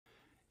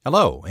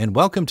Hello, and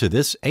welcome to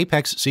this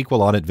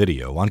ApexSQL Audit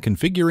video on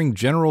configuring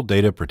General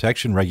Data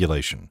Protection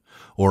Regulation,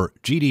 or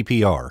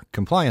GDPR,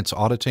 compliance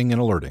auditing and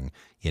alerting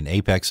in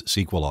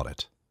ApexSQL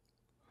Audit.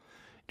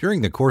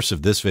 During the course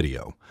of this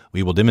video,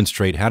 we will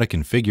demonstrate how to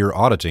configure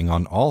auditing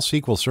on all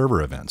SQL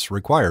Server events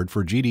required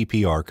for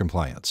GDPR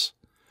compliance.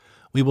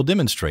 We will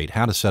demonstrate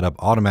how to set up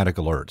automatic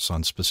alerts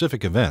on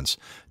specific events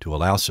to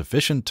allow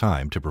sufficient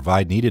time to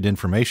provide needed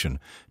information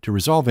to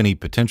resolve any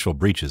potential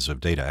breaches of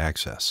data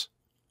access.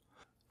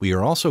 We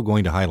are also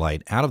going to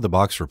highlight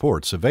out-of-the-box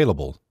reports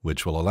available,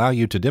 which will allow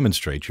you to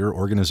demonstrate your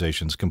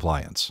organization's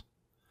compliance.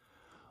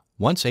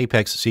 Once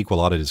ApexSQL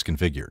Audit is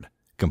configured,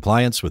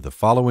 compliance with the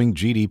following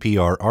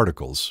GDPR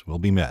articles will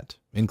be met,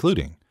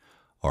 including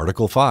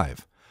Article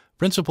 5,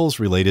 Principles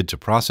related to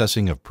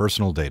processing of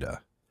personal data.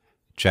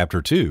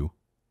 Chapter 2,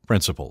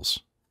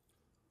 Principles.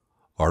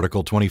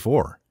 Article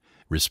 24,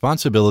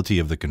 Responsibility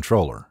of the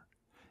Controller.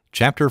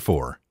 Chapter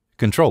 4,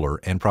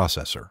 Controller and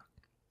Processor.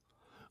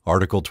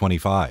 Article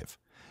 25,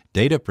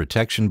 Data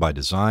Protection by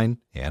Design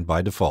and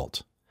by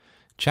Default.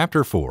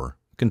 Chapter 4,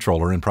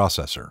 Controller and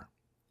Processor.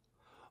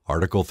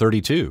 Article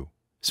 32,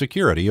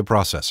 Security of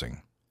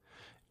Processing.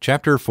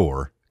 Chapter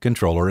 4,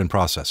 Controller and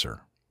Processor.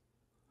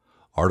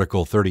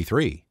 Article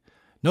 33,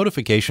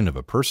 Notification of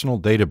a personal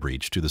data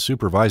breach to the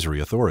supervisory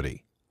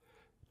authority.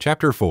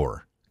 Chapter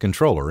 4,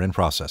 Controller and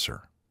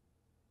Processor.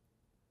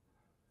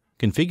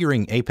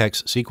 Configuring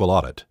ApexSQL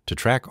Audit to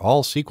track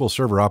all SQL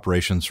Server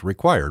operations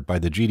required by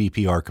the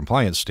GDPR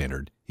compliance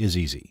standard is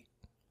easy.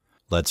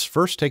 Let's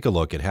first take a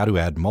look at how to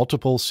add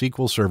multiple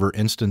SQL Server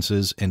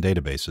instances and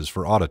databases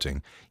for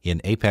auditing in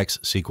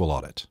ApexSQL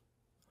Audit.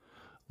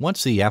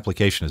 Once the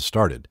application is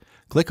started,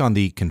 click on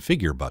the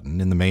Configure button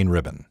in the main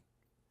ribbon.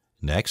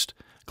 Next,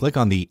 click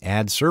on the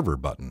Add Server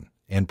button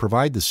and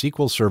provide the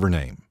SQL Server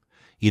name,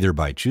 either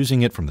by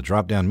choosing it from the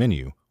drop-down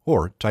menu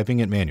or typing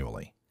it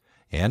manually,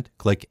 and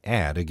click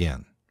Add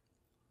again.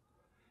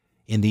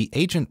 In the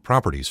Agent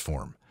Properties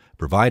form,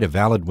 provide a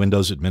valid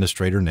Windows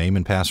Administrator name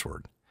and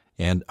password,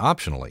 and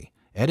optionally,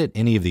 edit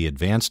any of the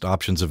advanced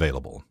options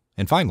available,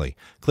 and finally,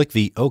 click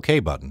the OK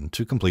button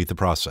to complete the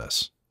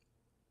process.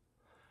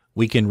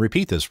 We can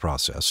repeat this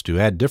process to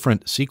add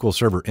different SQL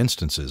Server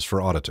instances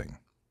for auditing.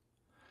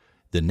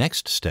 The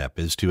next step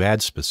is to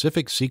add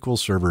specific SQL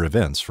Server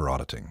events for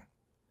auditing.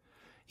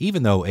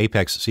 Even though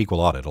ApexSQL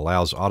Audit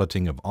allows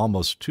auditing of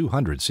almost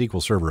 200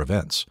 SQL Server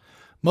events,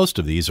 most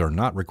of these are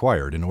not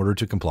required in order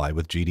to comply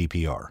with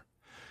GDPR,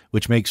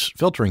 which makes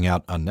filtering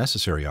out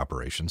unnecessary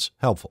operations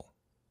helpful.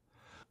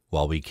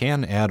 While we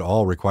can add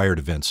all required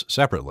events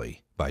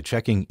separately by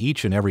checking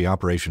each and every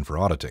operation for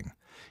auditing,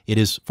 it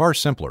is far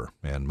simpler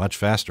and much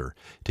faster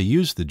to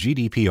use the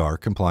GDPR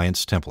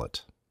compliance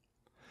template.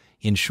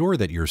 Ensure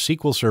that your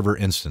SQL Server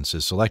instance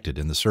is selected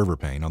in the Server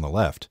pane on the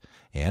left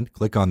and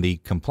click on the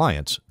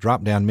Compliance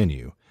drop-down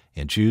menu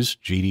and choose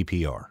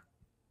GDPR.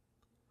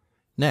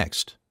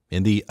 Next,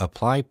 in the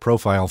Apply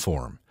Profile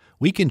form,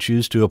 we can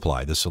choose to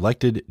apply the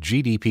selected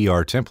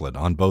GDPR template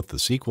on both the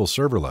SQL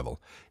Server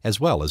level as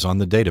well as on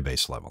the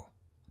database level.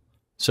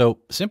 So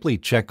simply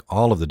check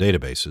all of the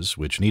databases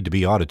which need to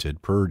be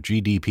audited per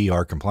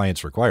GDPR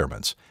compliance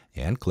requirements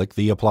and click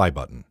the Apply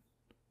button.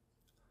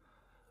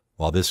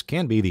 While this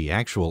can be the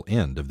actual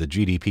end of the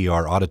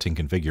GDPR auditing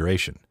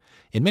configuration,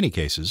 in many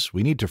cases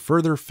we need to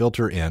further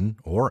filter in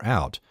or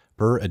out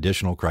per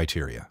additional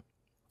criteria.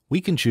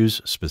 We can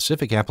choose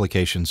specific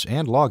applications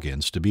and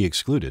logins to be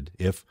excluded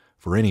if,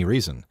 for any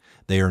reason,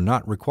 they are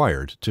not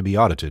required to be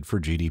audited for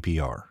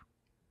GDPR.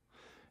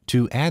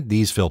 To add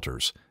these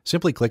filters,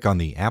 simply click on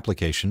the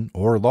Application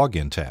or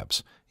Login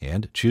tabs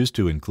and choose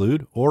to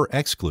include or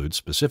exclude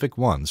specific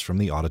ones from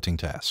the auditing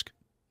task.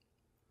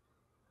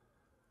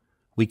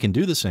 We can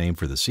do the same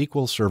for the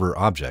SQL Server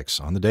objects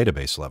on the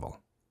database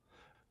level.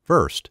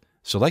 First,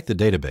 select the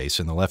database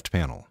in the left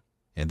panel,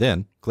 and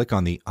then click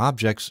on the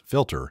Objects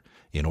filter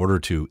in order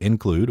to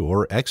include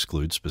or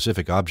exclude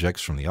specific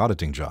objects from the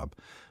auditing job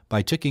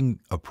by ticking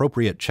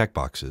appropriate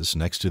checkboxes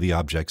next to the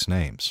objects'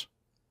 names.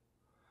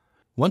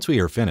 Once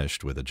we are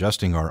finished with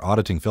adjusting our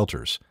auditing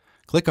filters,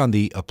 click on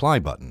the Apply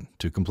button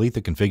to complete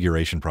the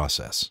configuration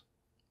process.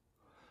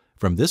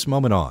 From this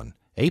moment on,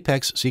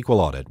 ApexSQL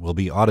Audit will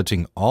be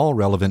auditing all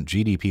relevant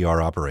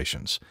GDPR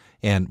operations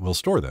and will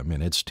store them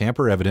in its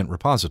tamper-evident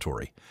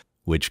repository,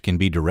 which can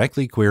be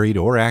directly queried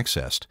or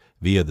accessed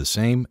via the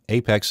same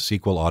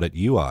ApexSQL Audit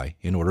UI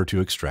in order to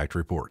extract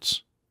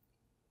reports.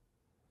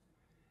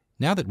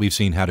 Now that we've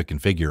seen how to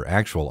configure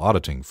actual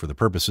auditing for the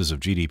purposes of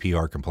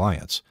GDPR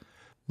compliance,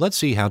 let's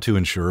see how to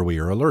ensure we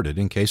are alerted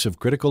in case of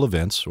critical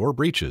events or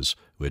breaches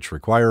which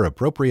require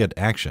appropriate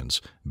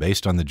actions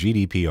based on the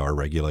GDPR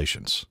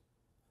regulations.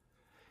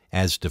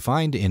 As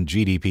defined in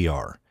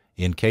GDPR,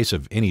 in case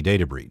of any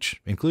data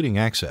breach, including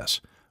access,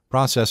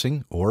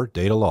 processing, or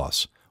data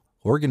loss,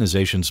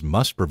 organizations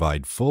must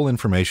provide full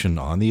information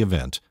on the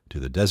event to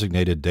the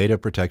designated Data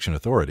Protection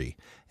Authority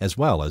as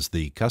well as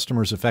the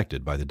customers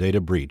affected by the data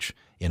breach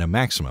in a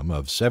maximum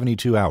of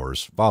 72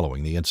 hours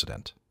following the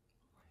incident.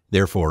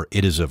 Therefore,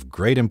 it is of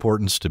great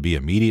importance to be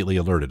immediately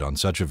alerted on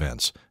such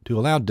events to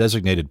allow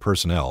designated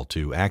personnel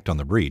to act on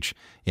the breach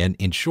and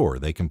ensure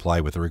they comply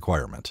with the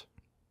requirement.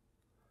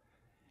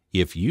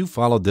 If you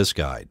followed this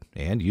guide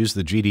and used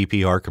the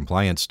GDPR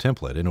compliance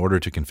template in order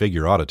to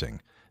configure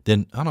auditing,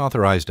 then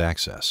unauthorized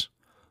access,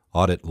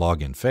 audit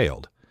login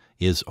failed,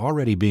 is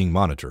already being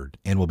monitored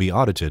and will be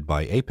audited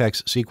by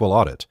ApexSQL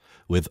Audit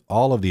with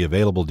all of the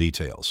available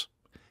details,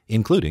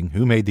 including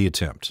who made the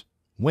attempt,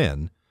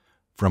 when,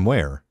 from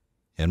where,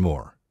 and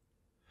more.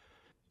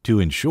 To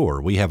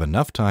ensure we have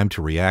enough time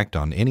to react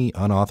on any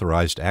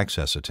unauthorized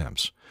access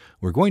attempts,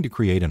 we're going to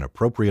create an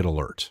appropriate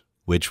alert,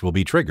 which will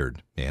be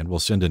triggered and will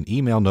send an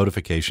email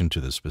notification to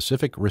the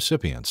specific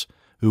recipients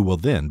who will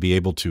then be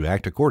able to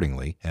act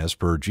accordingly as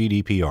per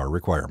GDPR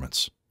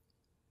requirements.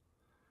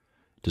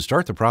 To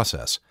start the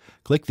process,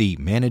 click the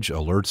Manage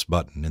Alerts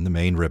button in the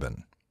main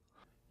ribbon.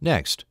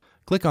 Next,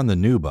 click on the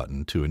New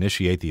button to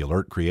initiate the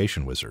alert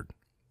creation wizard.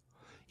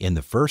 In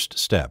the first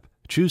step,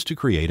 choose to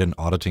create an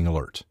auditing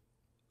alert.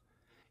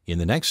 In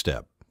the next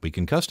step, we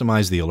can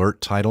customize the alert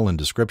title and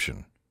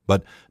description,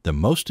 but the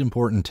most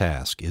important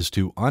task is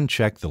to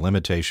uncheck the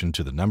limitation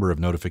to the number of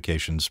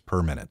notifications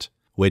per minute,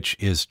 which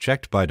is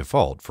checked by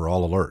default for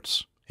all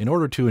alerts, in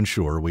order to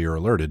ensure we are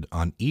alerted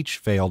on each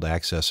failed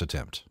access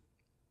attempt.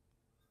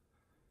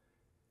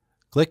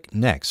 Click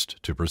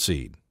Next to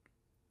proceed.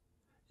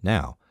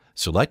 Now,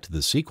 select the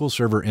SQL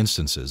Server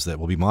instances that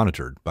will be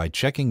monitored by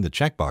checking the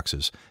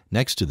checkboxes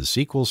next to the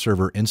SQL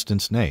Server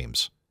instance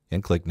names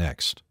and click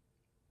Next.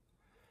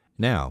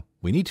 Now,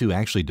 we need to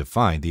actually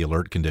define the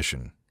alert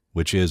condition,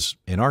 which is,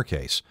 in our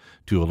case,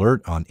 to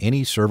alert on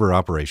any server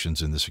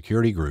operations in the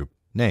security group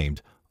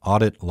named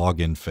Audit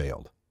Login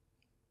Failed.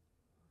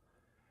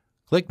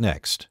 Click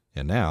Next,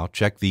 and now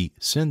check the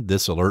Send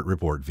this alert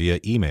report via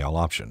email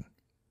option.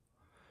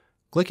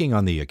 Clicking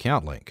on the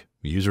account link,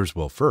 users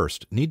will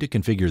first need to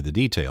configure the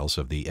details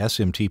of the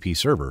SMTP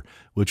server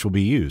which will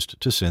be used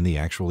to send the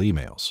actual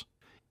emails,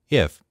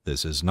 if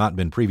this has not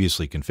been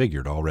previously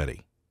configured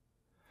already.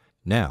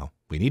 Now,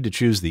 we need to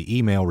choose the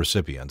email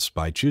recipients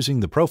by choosing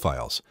the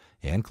profiles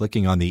and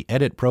clicking on the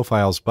Edit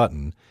Profiles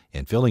button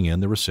and filling in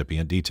the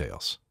recipient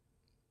details.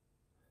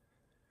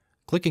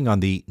 Clicking on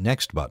the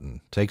Next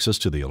button takes us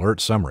to the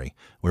alert summary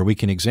where we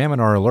can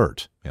examine our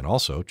alert and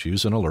also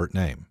choose an alert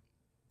name.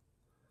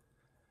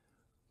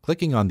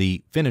 Clicking on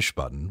the Finish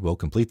button will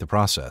complete the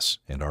process,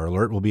 and our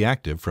alert will be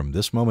active from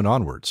this moment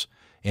onwards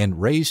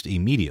and raised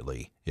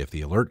immediately if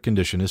the alert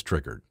condition is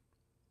triggered.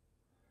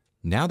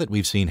 Now that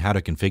we've seen how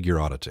to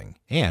configure auditing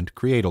and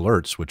create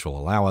alerts which will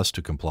allow us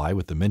to comply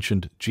with the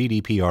mentioned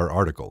GDPR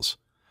articles,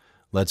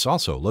 let's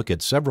also look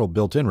at several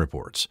built-in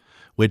reports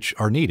which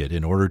are needed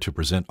in order to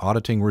present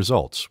auditing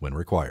results when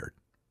required.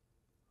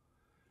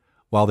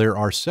 While there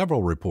are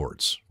several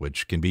reports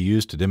which can be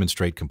used to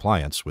demonstrate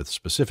compliance with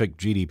specific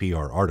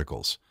GDPR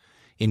articles,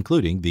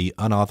 including the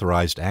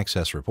Unauthorized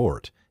Access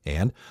Report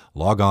and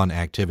Logon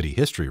Activity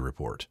History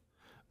Report,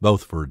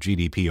 both for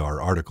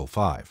GDPR Article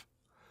 5,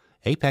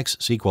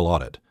 ApexSQL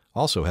Audit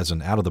also has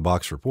an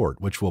out-of-the-box report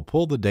which will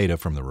pull the data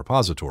from the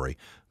repository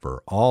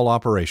for all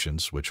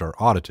operations which are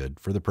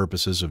audited for the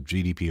purposes of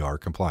GDPR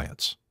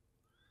compliance.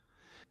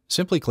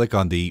 Simply click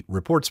on the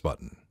Reports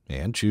button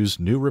and choose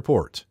New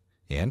Report,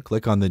 and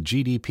click on the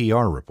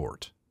GDPR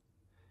report.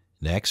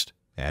 Next,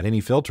 add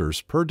any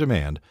filters per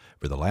demand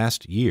for the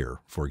last year,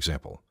 for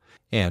example,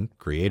 and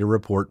create a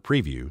report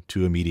preview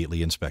to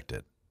immediately inspect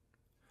it.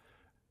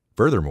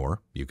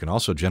 Furthermore, you can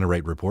also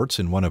generate reports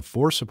in one of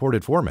 4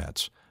 supported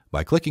formats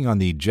by clicking on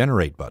the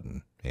Generate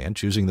button and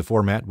choosing the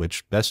format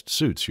which best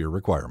suits your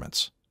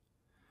requirements.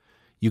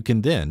 You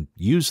can then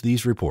use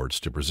these reports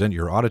to present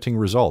your auditing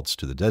results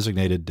to the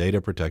designated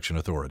Data Protection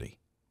Authority.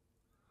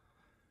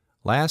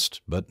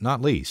 Last but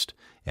not least,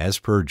 as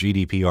per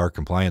GDPR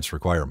compliance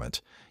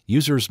requirement,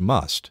 users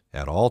must,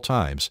 at all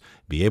times,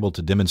 be able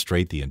to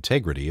demonstrate the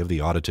integrity of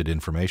the audited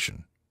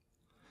information.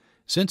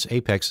 Since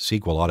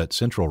ApexSQL Audit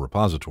Central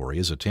Repository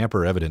is a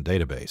tamper-evident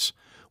database,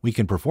 we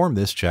can perform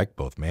this check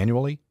both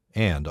manually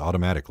and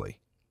automatically.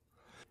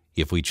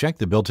 If we check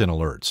the built-in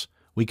alerts,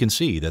 we can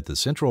see that the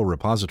Central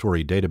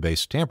Repository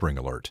Database Tampering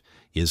Alert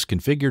is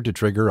configured to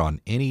trigger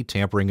on any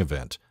tampering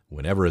event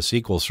whenever a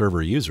SQL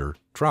Server user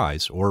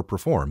tries or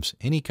performs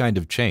any kind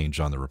of change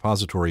on the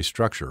repository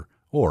structure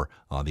or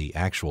on the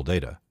actual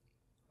data.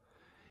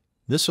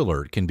 This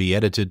alert can be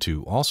edited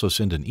to also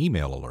send an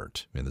email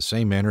alert in the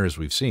same manner as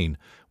we've seen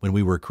when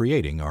we were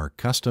creating our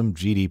custom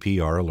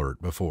GDPR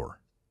alert before.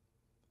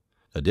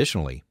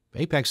 Additionally,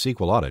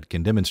 ApexSQL Audit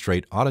can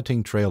demonstrate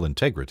auditing trail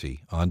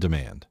integrity on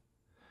demand.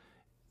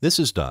 This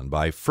is done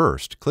by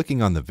first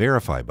clicking on the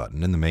Verify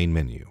button in the main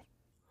menu.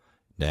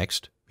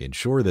 Next,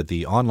 ensure that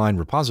the online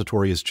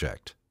repository is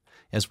checked,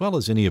 as well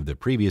as any of the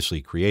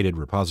previously created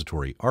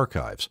repository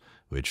archives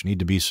which need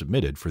to be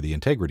submitted for the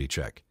integrity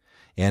check,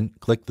 and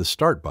click the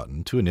Start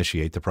button to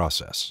initiate the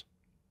process.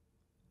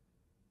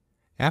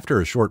 After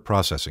a short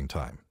processing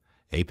time,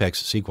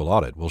 ApexSQL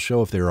Audit will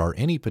show if there are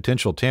any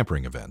potential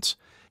tampering events,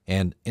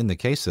 and in the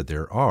case that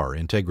there are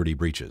integrity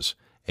breaches,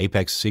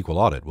 ApexSQL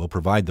Audit will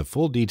provide the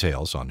full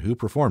details on who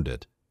performed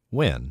it,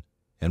 when,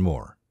 and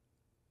more.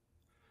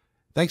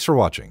 Thanks for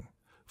watching.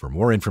 For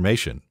more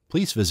information,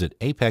 please visit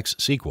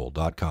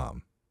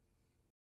apexsql.com.